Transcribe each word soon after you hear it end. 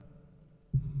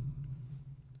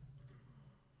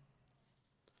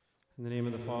In the name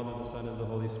of the Father, the Son, and the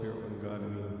Holy Spirit, one God,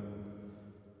 Amen.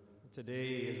 Today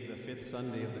is the fifth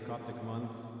Sunday of the Coptic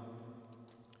month,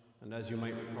 and as you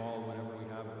might recall, whenever we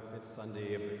have the fifth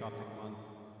Sunday of the Coptic month,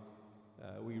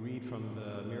 we read from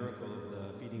the miracle of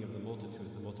the feeding of the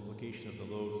multitudes, the multiplication of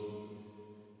the loaves.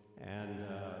 And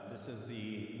this is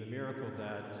the miracle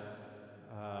that,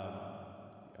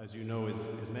 as you know,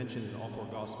 is mentioned in all four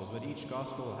Gospels, but each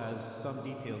Gospel has some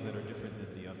details that are different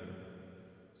than the other.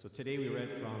 So today we read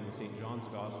from St. John's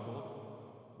Gospel,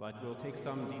 but we'll take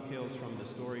some details from the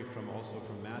story also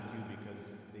from Matthew,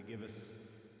 because they give us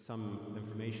some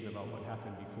information about what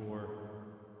happened before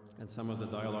and some of the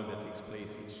dialogue that takes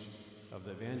place. Each of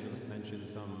the evangelists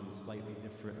mentions some slightly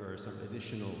different or some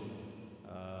additional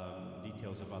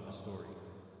details about the story.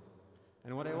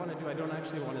 And what I want to do, I don't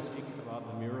actually want to speak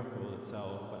about the miracle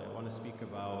itself, but I want to speak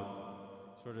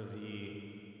about sort of the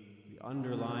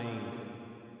underlying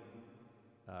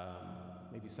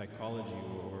maybe psychology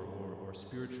or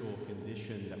spiritual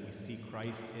condition that we see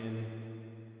Christ in,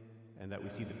 and that we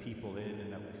see the people in,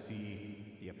 and that we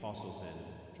see the apostles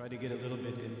in. Try to get a little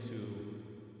bit into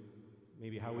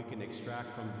maybe how we can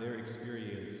extract from their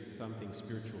experience something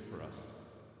spiritual for us.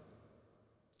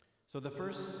 So the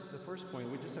first point,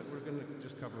 we're going to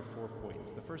just cover 4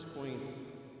 points. The first point,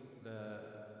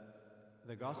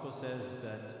 the gospel says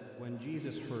that when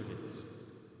Jesus heard it,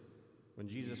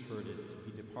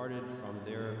 he departed from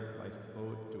there by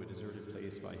boat to a deserted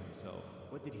place by himself.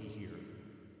 What did he hear?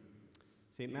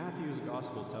 St. Matthew's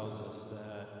gospel tells us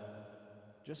that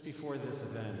just before this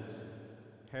event,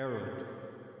 Herod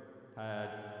had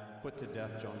put to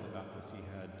death John the Baptist. He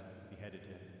had beheaded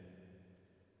him.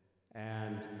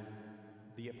 And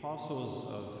the apostles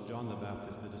of John the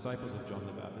Baptist, the disciples of John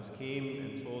the Baptist, came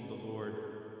and told the Lord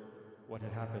what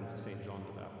had happened to St. John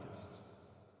the Baptist.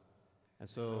 And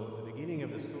so the beginning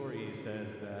of the story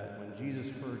says that when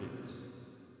Jesus heard it,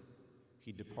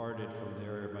 he departed from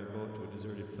there by boat to a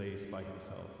deserted place by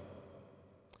himself.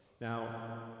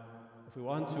 Now, if we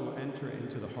want to enter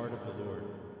into the heart of the Lord,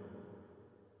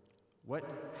 what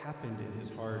happened in his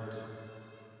heart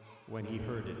when he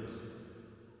heard it?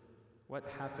 What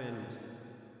happened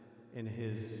in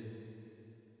his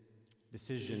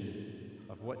decision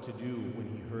of what to do when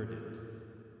he heard it?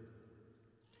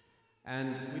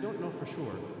 And we don't know for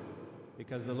sure,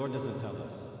 because the Lord doesn't tell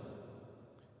us.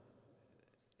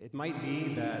 It might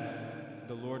be that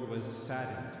the Lord was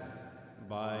saddened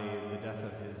by the death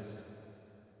of his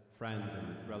friend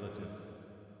and relative,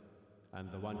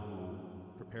 and the one who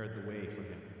prepared the way for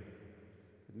him.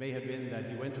 It may have been that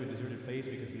he went to a deserted place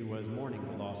because he was mourning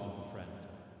the loss of a friend.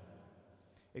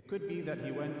 It could be that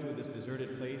he went to this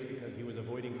deserted place because he was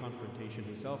avoiding confrontation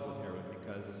himself with Herod,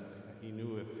 because he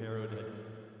knew if Herod had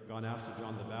gone after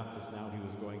John the Baptist, now he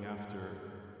was going after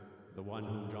the one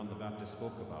whom John the Baptist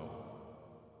spoke about.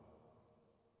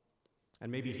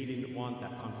 And maybe he didn't want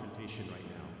that confrontation right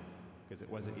now, because it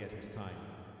wasn't yet his time.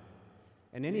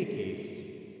 In any case,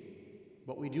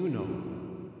 what we do know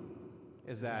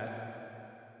is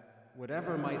that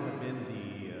whatever might have been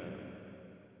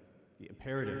the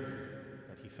imperative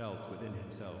that he felt within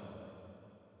himself,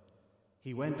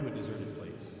 he went to a deserted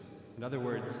place. In other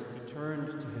words, he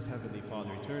turned to his heavenly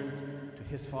Father, he turned to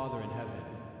his Father in heaven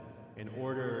in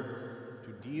order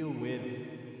to deal with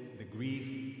the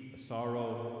grief, the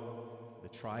sorrow, the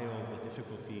trial, the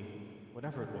difficulty,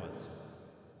 whatever it was.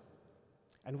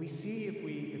 And we see, if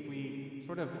we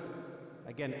sort of,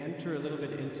 again, enter a little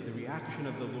bit into the reaction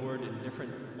of the Lord in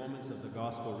different moments of the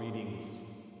gospel readings,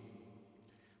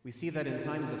 we see that in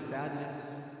times of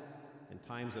sadness, in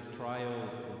times of trial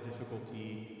and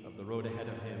difficulty of the road ahead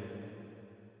of him,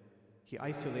 he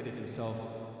isolated himself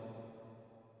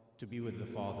to be with the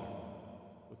Father.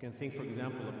 We can think, for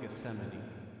example, of Gethsemane,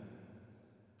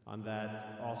 on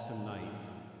that awesome night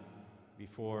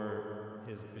before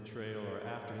his betrayal, or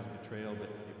after his betrayal, but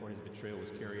before his betrayal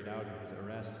was carried out and his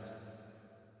arrest,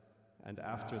 and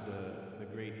after the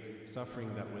great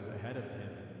suffering that was ahead of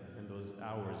him in those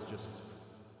hours just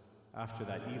after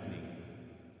that evening.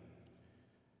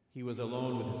 He was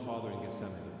alone with his Father in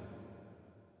Gethsemane.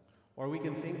 Or we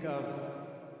can think of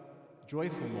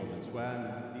joyful moments when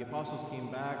the apostles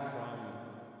came back from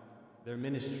their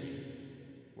ministry,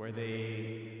 where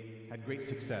they had great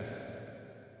success.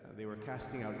 They were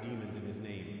casting out demons in his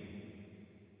name.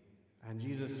 And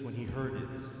Jesus, when he heard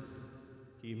it,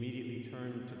 he immediately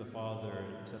turned to the Father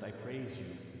and said, "I praise you,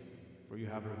 for you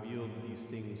have revealed these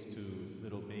things to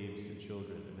little babes and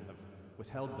children, and have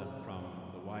withheld them from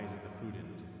the wise and the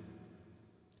prudent."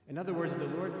 In other words, the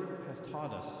Lord has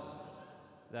taught us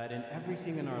that in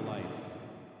everything in our life,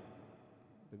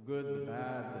 the good, the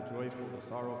bad, the joyful, the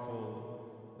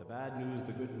sorrowful, the bad news,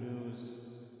 the good news,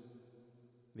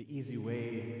 the easy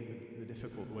way, the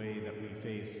difficult way that we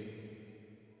face,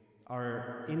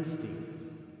 our instinct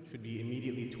should be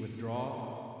immediately to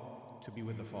withdraw, to be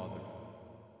with the Father.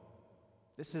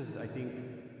 This is, I think,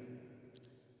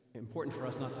 important for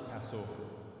us not to pass over.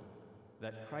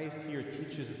 That Christ here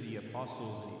teaches the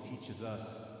apostles and he teaches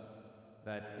us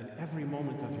that in every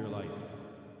moment of your life,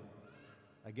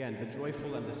 again, the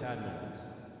joyful and the sad moments,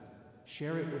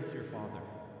 share it with your Father.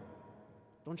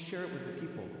 Don't share it with the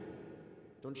people.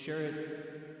 Don't share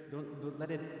it, don't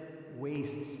let it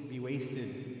be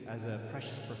wasted as a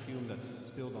precious perfume that's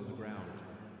spilled on the ground.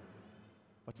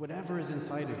 But whatever is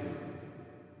inside of you,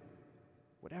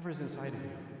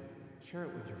 share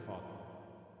it with your Father.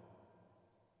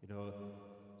 You know,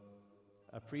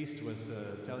 a priest was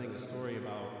telling a story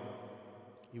about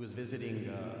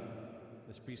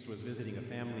this priest was visiting a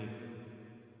family,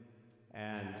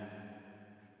 and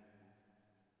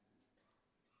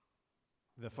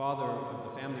the father of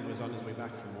the family was on his way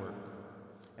back from work.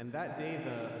 And that day,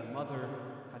 the mother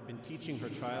had been teaching her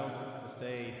child to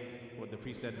say what the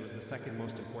priest said was the second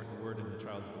most important word in the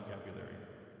child's vocabulary: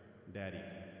 daddy.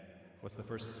 What's the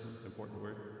first important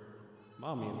word?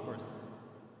 Mommy, of course.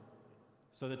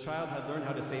 So the child had learned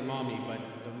how to say mommy, but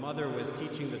the mother was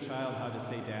teaching the child how to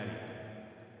say daddy.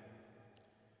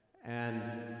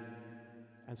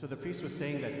 And so the priest was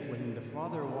saying that when the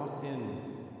father walked in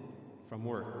from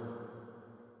work,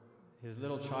 his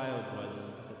little child was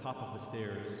at the top of the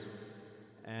stairs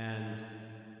and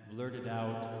blurted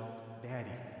out,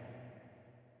 "Daddy."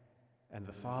 And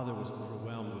the father was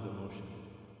overwhelmed with emotion.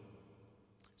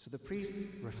 So the priest,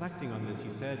 reflecting on this, he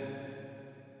said,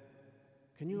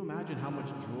 "Can you imagine how much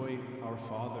joy our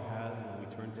Father has when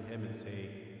we turn to him and say,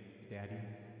 'Daddy'?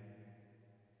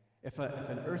 If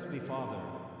an earthly father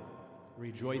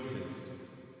rejoices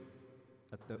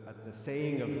at the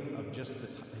saying of just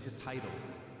his title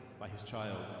by his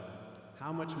child,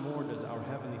 how much more does our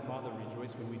Heavenly Father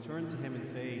rejoice when we turn to him and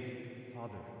say,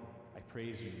 'Father, I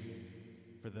praise you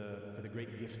for the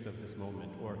great gift of this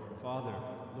moment,' or 'Father,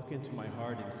 look into my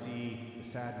heart and see the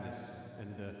sadness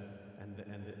and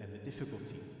the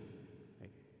difficulty.'" Okay?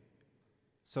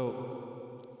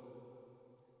 So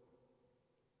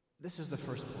this is the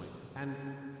first point, and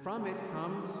from it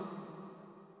comes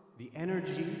the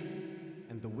energy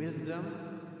and the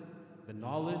wisdom, the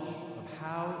knowledge of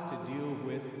how to deal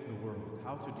with the world,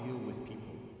 how to deal with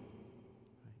people.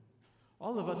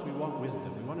 All of us, we want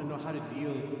wisdom. We want to know how to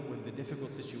deal with the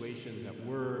difficult situations at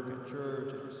work, at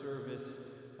church, at our service,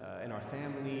 in our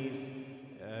families,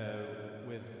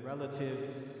 with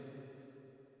relatives.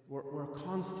 We're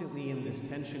constantly in this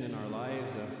tension in our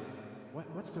lives of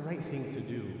what's the right thing to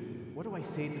do? What do I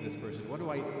say to this person? What do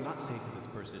I not say to this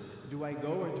person? Do I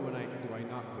go or do I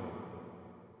not go?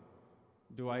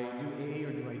 Do I do A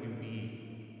or do I do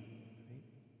B? Right?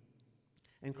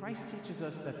 And Christ teaches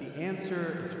us that the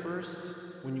answer is first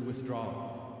when you withdraw.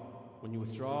 When you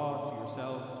withdraw to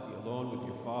yourself, to be alone with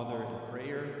your Father in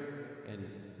prayer and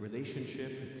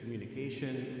relationship and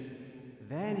communication,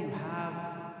 then you have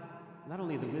not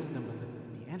only the wisdom but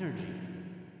the energy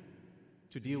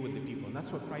to deal with the people. And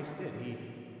that's what Christ did.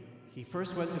 He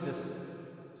first went to this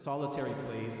solitary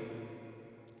place,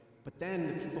 but then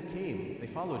the people came, they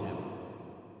followed him,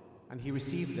 and he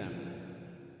received them,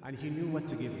 and he knew what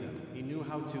to give them. He knew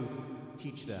how to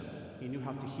teach them. He knew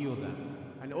how to heal them.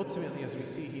 And ultimately, as we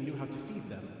see, he knew how to feed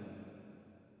them.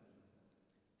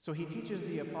 So he teaches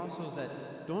the apostles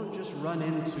that don't just run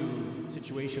into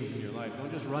situations in your life.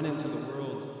 Don't just run into the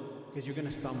world, because you're going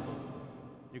to stumble.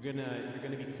 You're going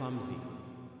to be clumsy.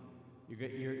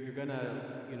 You're going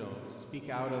to, speak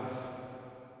out of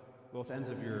both ends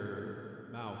of your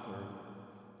mouth,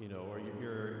 or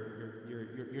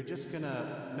you're just going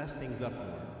to mess things up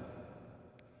more.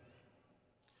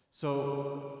 So,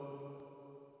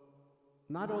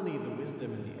 not only the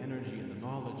wisdom and the energy and the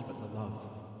knowledge, but the love.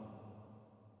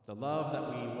 The love that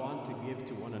we want to give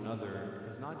to one another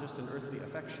is not just an earthly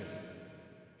affection,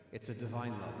 it's a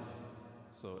divine love.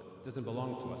 So it doesn't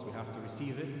belong to us. We have to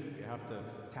receive it, we have to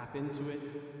tap into it,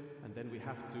 and then we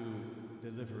have to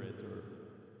deliver it or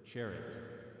share it.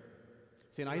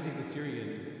 St. Isaac the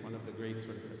Syrian, one of the great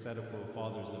sort of ascetical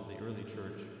fathers of the early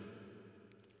church,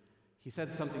 he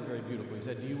said something very beautiful. He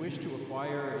said, "Do you wish to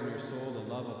acquire in your soul the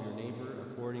love of your neighbor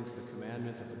according to the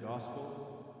commandment of the gospel?"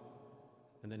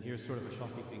 And then here's sort of a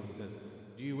shocking thing. He says,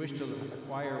 "Do you wish to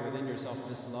acquire within yourself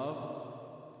this love?"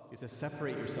 He says,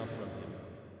 "Separate yourself from him.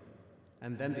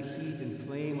 And then the heat and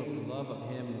flame of the love of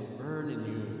him will burn in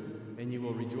you, and you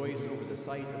will rejoice over the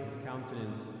sight of his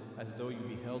countenance as though you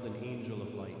beheld an angel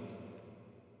of light."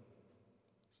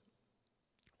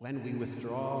 When we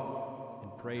withdraw in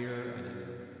prayer and in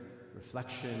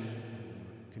reflection,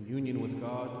 and communion with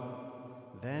God,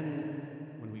 then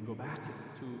when we go back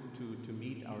to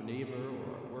meet our neighbor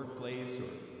or our workplace or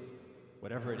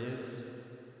whatever it is,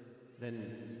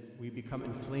 then we become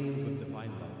inflamed with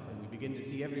divine love and we begin to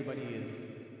see everybody as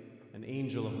an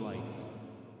angel of light,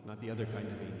 not the other kind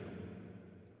of angel.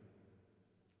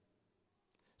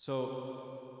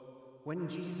 So, when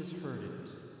Jesus heard it,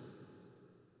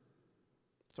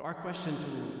 so our question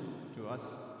to us,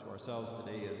 to ourselves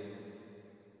today is,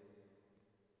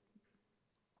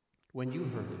 when you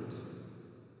heard it,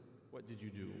 what did you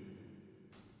do?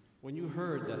 When you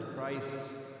heard that Christ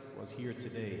was here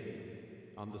today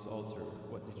on this altar,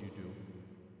 what did you do?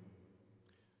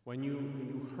 When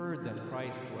you heard that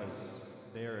Christ was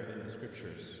there in the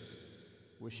scriptures,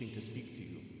 wishing to speak to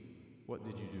you, what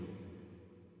did you do?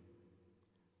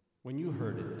 When you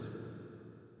heard it,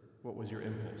 what was your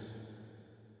impulse?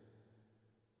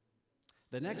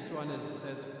 The next one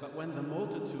says, but when the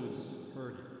multitudes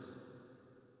heard it.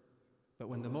 But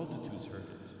when the multitudes heard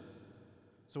it.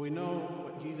 So we know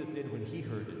what Jesus did when he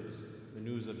heard it, the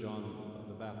news of John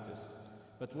the Baptist.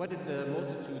 But what did the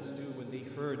multitudes do when they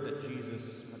heard that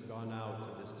Jesus had gone out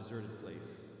to this deserted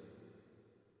place?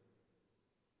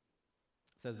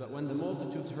 It says, but when the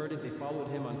multitudes heard it, they followed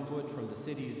him on foot from the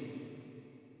cities.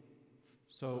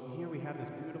 So here we have this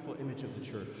beautiful image of the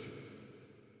church.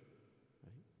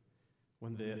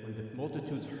 When the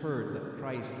multitudes heard that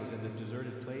Christ was in this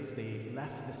deserted place, they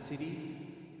left the city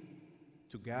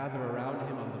to gather around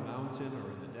him on the mountain or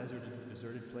in the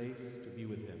deserted place to be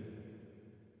with him.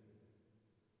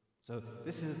 So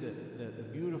this is the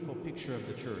beautiful picture of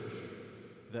the church,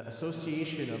 the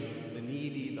association of the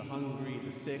needy, the hungry,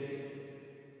 the sick,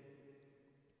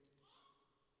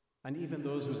 and even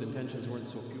those whose intentions weren't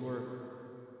so pure,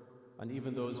 and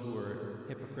even those who were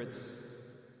hypocrites,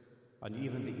 and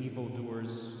even the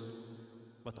evildoers,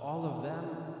 but all of them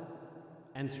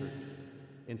entered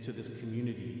into this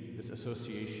community, this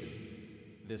association,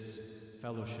 this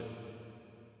fellowship.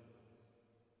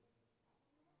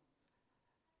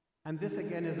 And this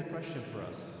again is a question for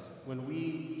us. When we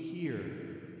hear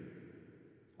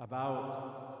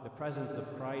about the presence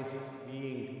of Christ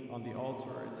being on the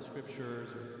altar in the scriptures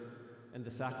or in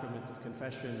the sacrament of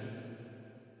confession,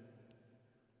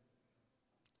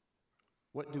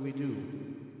 what do we do?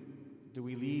 Do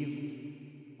we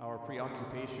leave our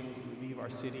preoccupations? Do we leave our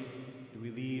city? Do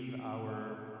we leave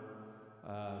our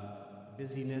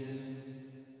busyness?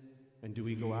 And do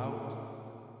we go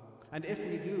out? And if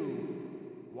we do,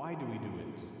 why do we do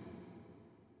it?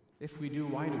 If we do,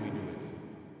 why do we do it?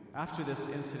 After this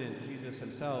incident, Jesus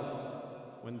himself,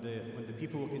 when the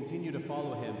people will continue to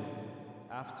follow him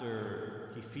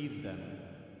after he feeds them,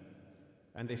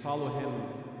 and they follow him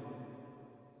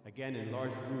again in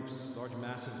large groups, large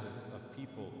masses of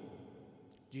people,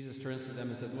 Jesus turns to them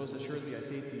and says, most assuredly I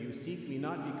say to you, seek me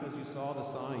not because you saw the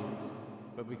signs,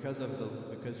 but because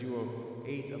you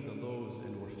ate of the loaves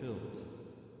and were filled.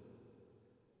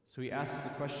 So he asks the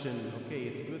question, okay,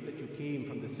 it's good that you came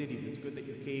from the cities, it's good that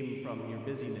you came from your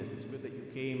busyness, it's good that you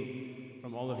came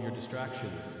from all of your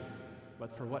distractions,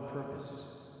 but for what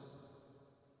purpose?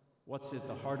 What's at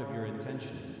the heart of your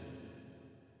intention?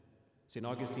 St.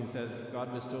 Augustine says,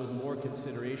 God bestows more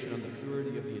consideration on the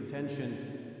purity of the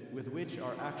intention with which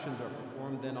our actions are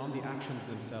performed than on the actions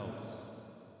themselves.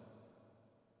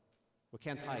 We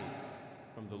can't hide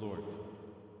from the Lord.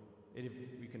 If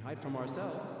we can hide from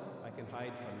ourselves, I can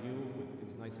hide from you with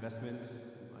these nice vestments,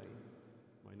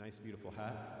 my nice beautiful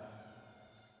hat,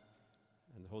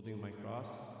 and holding my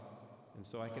cross, and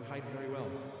so I can hide very well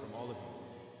from all of you.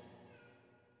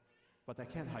 But I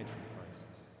can't hide from Christ.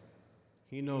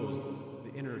 He knows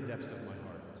the inner depths of my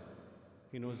heart.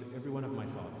 He knows every one of my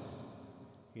thoughts.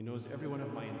 He knows every one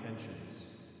of my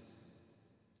intentions.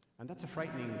 And that's a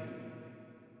frightening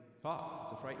thought.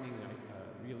 It's a frightening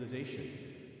realization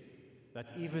that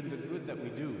even the good that we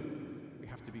do, we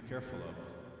have to be careful of.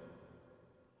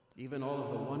 Even all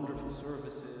of the wonderful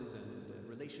services and the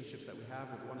relationships that we have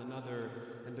with one another,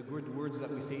 and the good words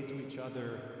that we say to each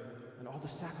other, and all the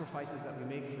sacrifices that we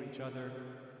make for each other,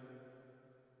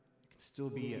 it can still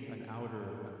be an outer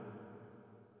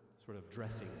sort of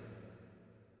dressing.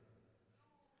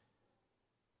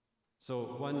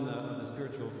 So one of the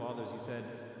spiritual fathers, he said,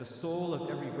 the soul of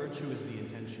every virtue is the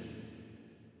intention.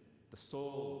 The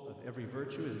soul of every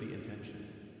virtue is the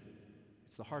intention.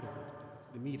 It's the heart of it. It's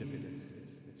the meat of it.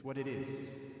 It's what it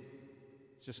is.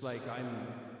 It's just like I'm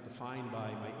defined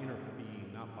by my inner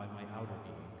being, not by my outer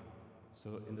being.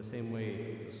 So in the same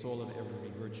way, the soul of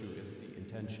every virtue is the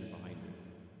intention behind it.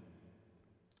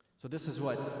 So this is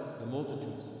what the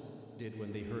multitudes did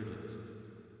when they heard it.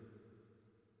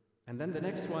 And then the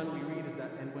next one we read is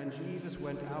that, and when Jesus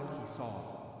went out, he saw.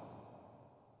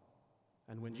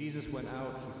 And when Jesus went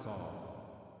out, he saw.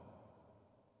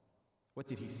 What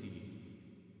did he see?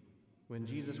 When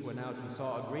Jesus went out, he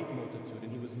saw a great multitude,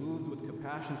 and he was moved with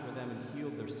compassion for them and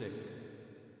healed their sick.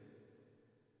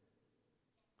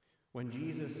 When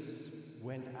Jesus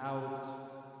went out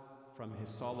from his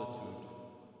solitude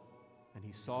and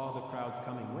he saw the crowds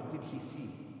coming, what did he see?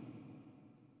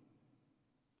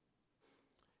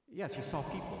 Yes, he saw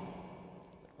people.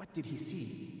 But what did he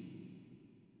see?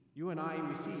 You and I,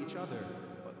 we see each other,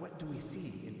 but what do we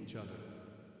see in each other?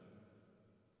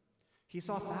 He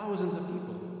saw thousands of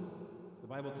people. The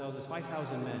Bible tells us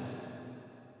 5,000 men.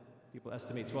 People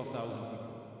estimate 12,000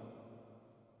 people.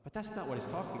 But that's not what he's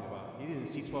talking about. He didn't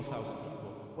see 12,000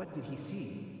 people. What did he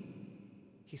see?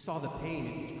 He saw the pain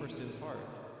in each person's heart.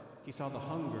 He saw the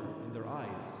hunger in their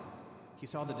eyes. He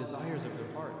saw the desires of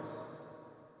their hearts.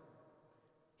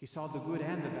 He saw the good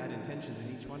and the bad intentions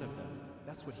in each one of them.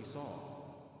 That's what he saw.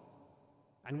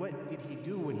 And what did he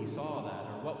do when he saw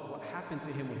that? Or what happened to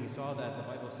him when he saw that? The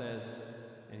Bible says,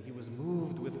 and he was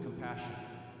moved with compassion.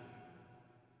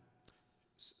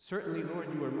 Certainly,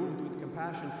 Lord, you are moved with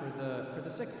compassion for the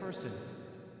sick person.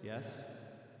 Yes?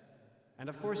 And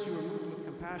of course you are moved with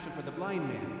compassion for the blind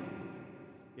man.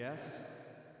 Yes?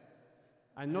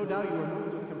 And no doubt you are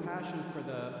moved with compassion for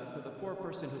the poor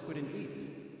person who couldn't eat.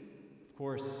 Of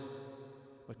course.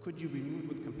 But could you be moved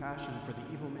with compassion for the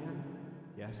evil man?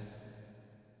 Yes.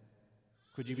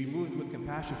 Could you be moved with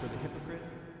compassion for the hypocrite?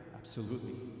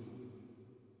 Absolutely.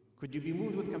 Could you be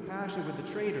moved with compassion with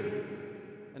the traitor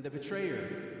and the betrayer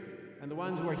and the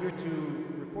ones who are here to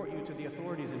report you to the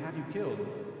authorities and have you killed?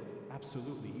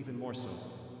 Absolutely, even more so.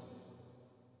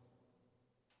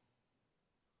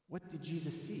 What did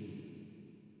Jesus see?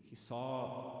 He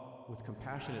saw with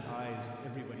compassionate eyes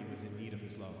everybody was in need of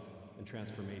his love and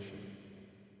transformation.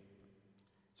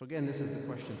 So again, this is the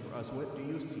question for us. What do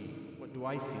you see? What do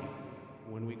I see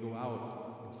when we go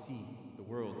out and see the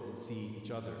world and see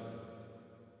each other?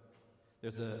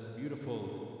 There's a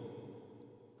beautiful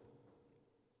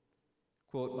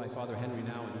quote by Father Henry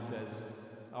Nouwen. He says,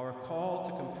 "Our call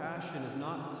to compassion is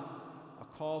not a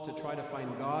call to try to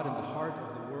find God in the heart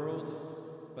of the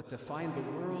world, but to find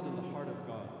the world in the heart of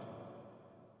God."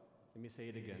 Let me say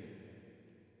it again.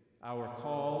 Our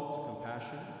call to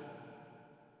compassion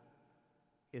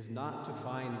is not to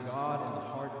find God in the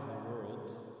heart of the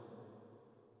world.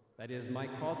 That is, my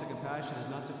call to compassion is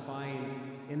not to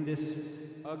find in this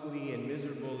ugly and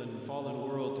miserable and fallen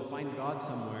world, to find God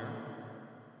somewhere.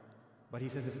 But he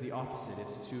says it's the opposite.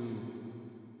 It's to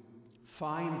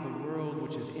find the world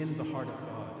which is in the heart of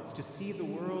God. It's to see the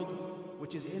world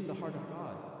which is in the heart of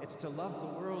God. It's to love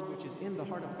the world which is in the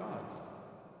heart of God.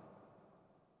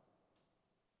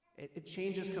 It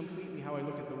changes completely how I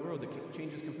look at the world. It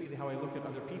changes completely how I look at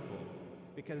other people.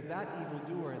 Because that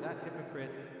evildoer, that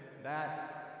hypocrite,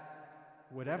 that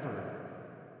whatever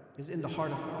is in the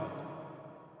heart of God.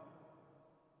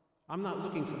 I'm not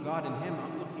looking for God in him.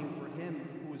 I'm looking for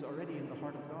him who is already in the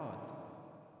heart of God.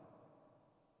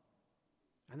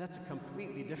 And that's a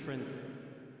completely different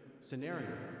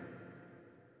scenario.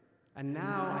 And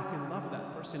now I can love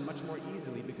that person much more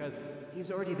easily because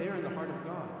he's already there in the heart of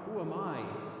God. Who am I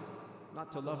not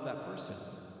to love that person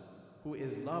who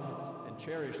is loved and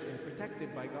cherished and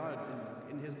protected by God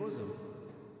in his bosom?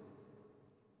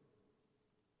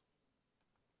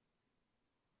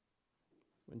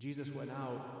 When Jesus went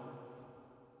out,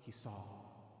 he saw.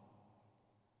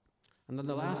 And then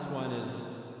the last one is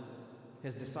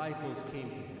his disciples came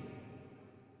to him.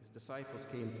 His disciples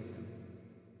came to him.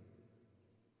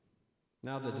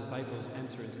 Now the disciples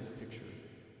enter into the picture.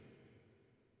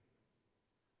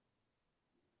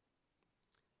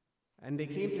 And they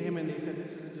came to him and they said,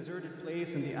 "This is a deserted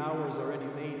place and the hour is already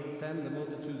late. Send the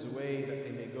multitudes away that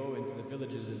they may go into the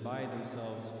villages and buy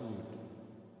themselves food."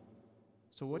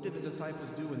 So what did the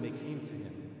disciples do when they came to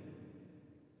him?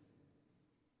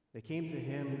 They came to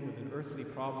him with an earthly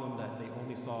problem that they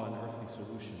only saw an earthly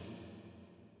solution.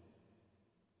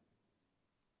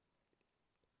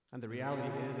 And the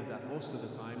reality is that most of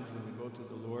the times when we go to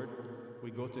the Lord,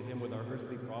 we go to him with our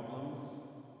earthly problems,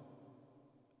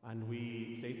 and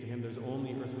we say to him, there's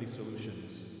only earthly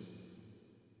solutions.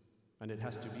 And it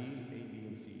has to be A, B,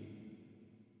 and C.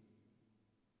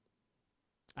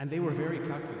 And they were very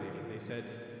calculating. They said,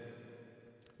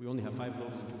 we only have 5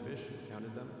 loaves and 2 fish. We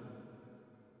counted them.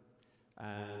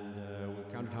 And we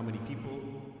counted how many people.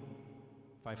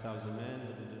 5,000 men,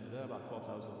 about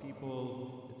 12,000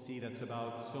 people. Let's see, that's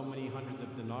about so many hundreds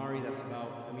of denarii. That's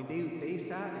about, they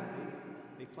sat and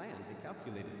they planned, they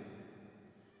calculated.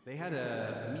 They had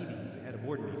a meeting, they had a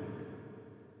board meeting,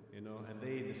 and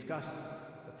they discussed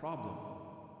the problem.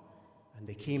 And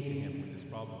they came to him with this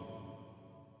problem.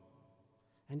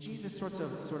 And Jesus sort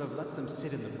of lets them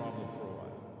sit in the problem for a while.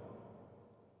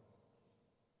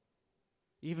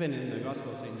 Even in the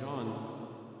Gospel of St. John,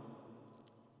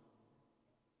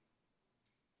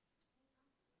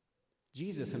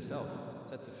 Jesus himself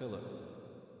said to Philip,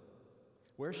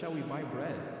 "Where shall we buy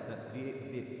bread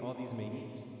that all these may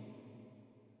eat?"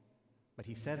 But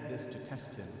he said this to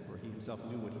test him, for he himself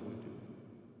knew what he would do.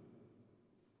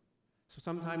 So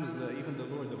sometimes even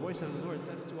the voice of the Lord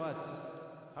says to us,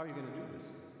 "How are you going to do this?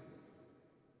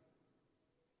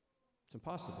 It's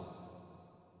impossible.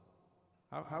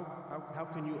 How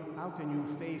can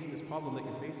you face this problem that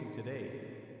you're facing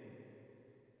today?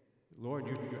 Lord,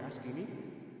 you're asking me?"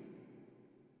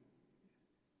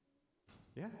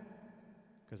 Yeah,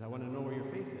 because I want to know where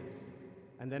your faith is.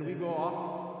 And then we go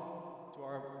off to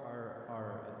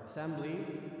our assembly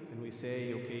and we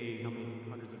say, "Okay, how many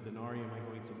hundreds of denarii am I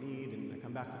going to need?" And I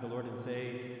come back to the Lord and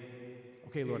say,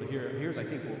 "Okay, Lord, here's I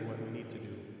think what we need to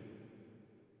do."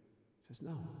 He says,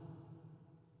 "No."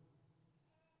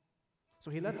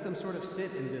 So he lets them sort of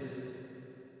sit in this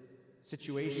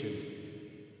situation,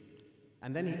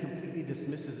 and then he completely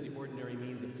dismisses the ordinary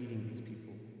means of feeding these people.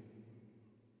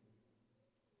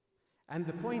 And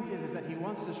the point is that he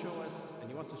wants to show us, and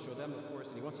he wants to show them, of course,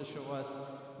 and he wants to show us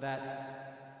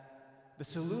that the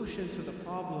solution to the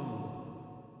problem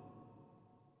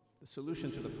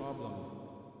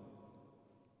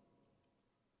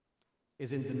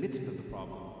is in the midst of the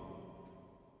problem.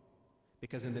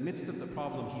 Because in the midst of the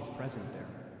problem, he's present there.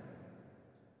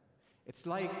 It's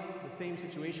like the same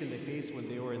situation they faced when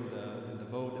they were in the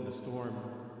boat in the storm,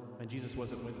 and Jesus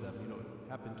wasn't with them. It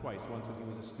happened twice. Once when he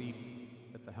was asleep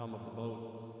at the helm of the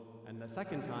boat, and the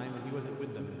second time when he wasn't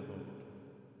with them in the boat.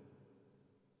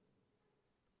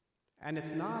 And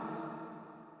it's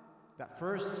not that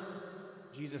first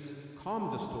Jesus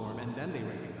calmed the storm and then they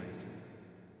recognized him,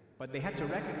 but they had to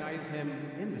recognize him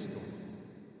in the storm.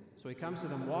 So he comes to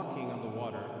them walking on the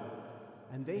water,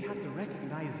 and they have to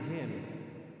recognize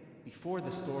him before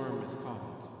the storm is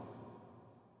calmed.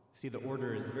 See, the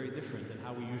order is very different than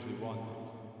how we usually want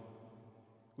it.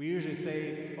 We usually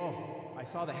say, "Oh, I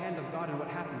saw the hand of God in what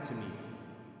happened to me.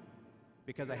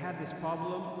 Because I had this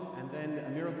problem, and then a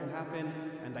miracle happened,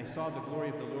 and I saw the glory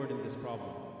of the Lord in this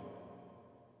problem."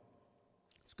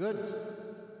 It's good.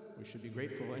 We should be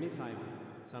grateful anytime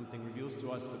something reveals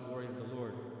to us the glory of the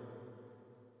Lord.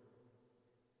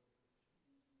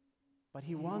 But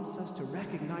he wants us to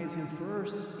recognize him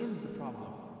first in the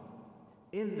problem,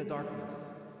 in the darkness,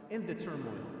 in the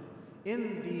turmoil,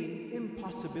 in the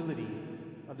impossibility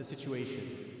of the situation,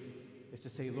 is to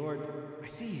say, "Lord, I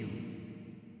see you.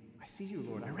 I see you,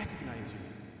 Lord. I recognize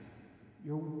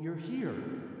you. You're here."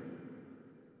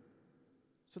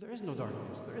 So there is no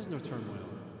darkness, there is no turmoil,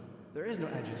 there is no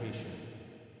agitation,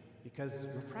 because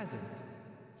you're present.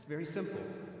 It's very simple.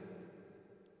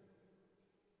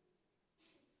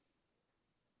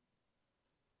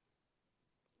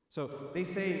 So they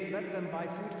say, "Let them buy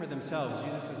food for themselves."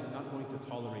 Jesus is not going to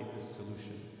tolerate this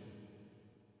solution.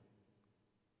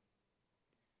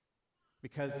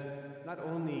 Because not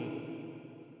only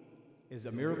is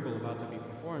a miracle about to be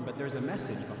performed, but there's a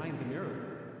message behind the miracle.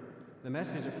 The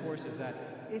message, of course, is that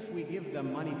if we give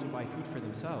them money to buy food for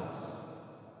themselves,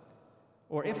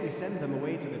 or if we send them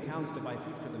away to the towns to buy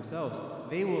food for themselves,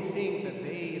 they will think that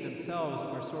they themselves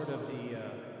are sort of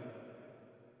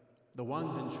the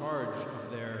ones in charge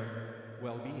of their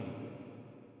well-being,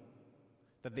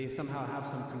 that they somehow have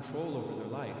some control over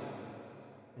their life.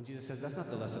 And Jesus says, that's not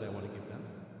the lesson I want to give them.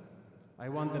 I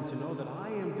want them to know that I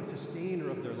am the sustainer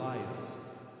of their lives.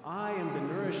 I am the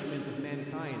nourishment of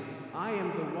mankind. I am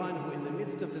the one who in the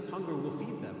midst of this hunger will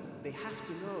feed them. They have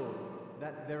to know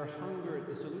that their hunger,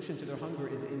 the solution to their hunger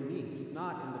is in me,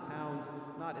 not in the towns,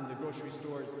 not in the grocery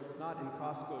stores, not in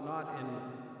Costco, not in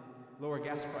lower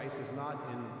gas prices, not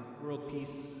in world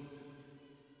peace.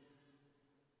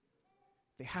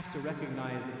 They have to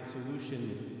recognize that the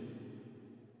solution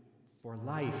for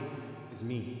life is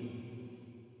me.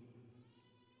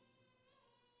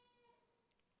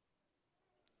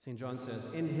 St. John says,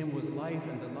 "In him was life,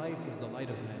 and the life was the light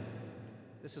of men."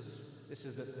 This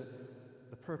is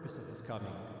the purpose of his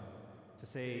coming, to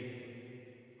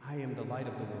say, I am the light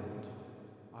of the world.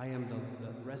 I am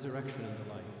the resurrection and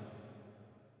the life.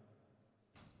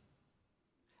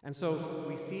 And so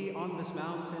we see on this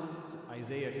mountain,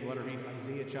 Isaiah, if you want to read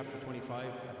Isaiah chapter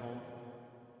 25 at home,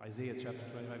 Isaiah chapter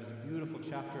 25 is a beautiful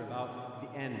chapter about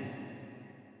the end.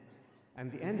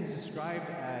 And the end is described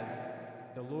as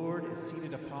the Lord is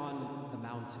seated upon the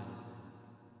mountain.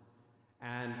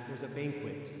 and there's a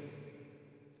banquet.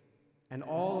 And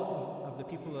all of the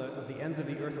people of the ends of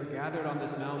the earth are gathered on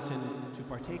this mountain to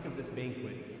partake of this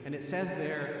banquet. And it says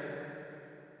there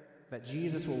that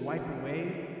Jesus will wipe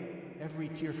away every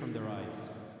tear from their eyes.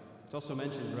 It's also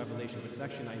mentioned in Revelation, but it's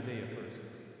actually in Isaiah first.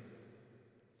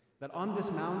 That on this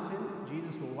mountain,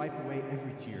 Jesus will wipe away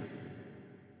every tear.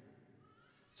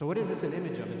 So what is this an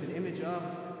image of? It's an image of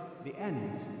the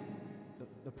end,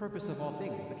 the purpose of all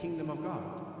things, the kingdom of God.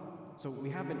 So we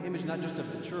have an image not just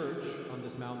of the church on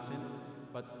this mountain,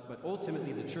 but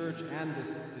ultimately the church and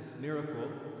this miracle,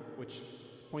 which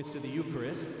points to the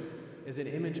Eucharist, is an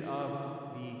image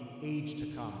of the age to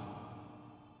come.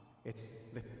 It's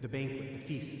the banquet, the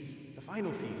feast, the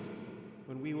final feast,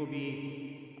 when we will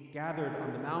be gathered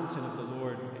on the mountain of the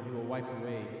Lord and He will wipe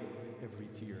away every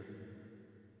tear.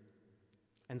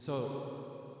 And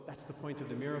so that's the point of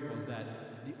the miracles,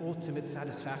 that the ultimate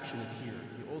satisfaction is here.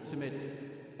 The ultimate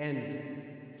end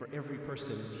for every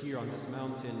person is here on this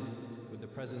mountain with the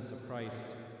presence of Christ,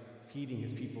 feeding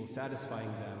His people,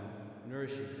 satisfying them,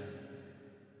 nourishing them.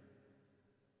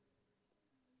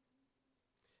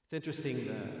 It's interesting,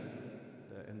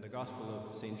 in the Gospel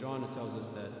of St. John, it tells us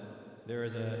that there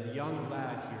is a young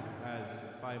lad here who has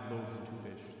 5 loaves and 2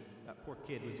 fish. That poor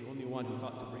kid was the only one who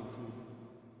thought to bring food.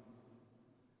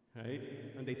 Right?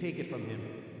 And they take it from him.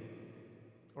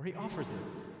 Or he offers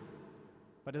it.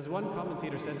 But as one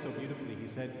commentator said so beautifully, he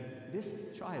said, this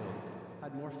child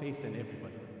had more faith than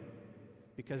everybody.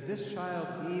 Because this child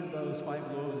gave those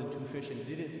 5 loaves and 2 fish and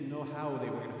didn't know how they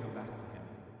were going to come back to him.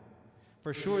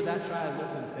 For sure, that child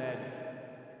looked and said,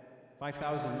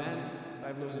 5,000 men,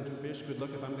 5 loaves and 2 fish, good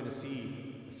luck if I'm going to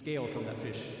see a scale from that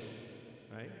fish.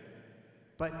 Right?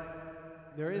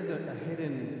 But there is a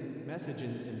hidden message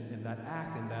in that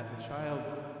act, in that the child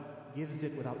gives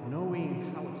it without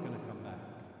knowing how it's going to come back.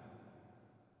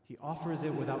 He offers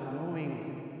it without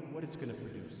knowing what it's going to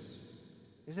produce.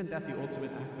 Isn't that the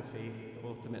ultimate act of faith, the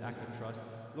ultimate act of trust?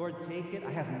 Lord, take it.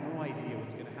 I have no idea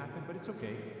what's going to happen, but it's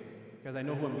okay, because I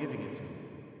know who I'm giving it to.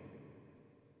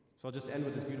 So I'll just end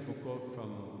with this beautiful quote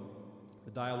from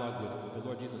the dialogue with the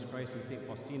Lord Jesus Christ and St.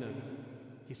 Faustina.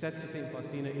 He said to St.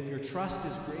 Faustina, if your trust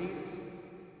is great,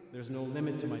 there's no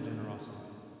limit to my generosity.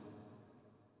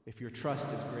 If your trust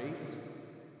is great,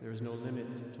 there is no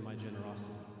limit to my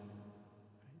generosity.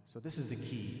 So this is the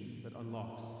key that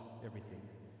unlocks everything.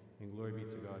 And glory be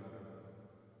to God.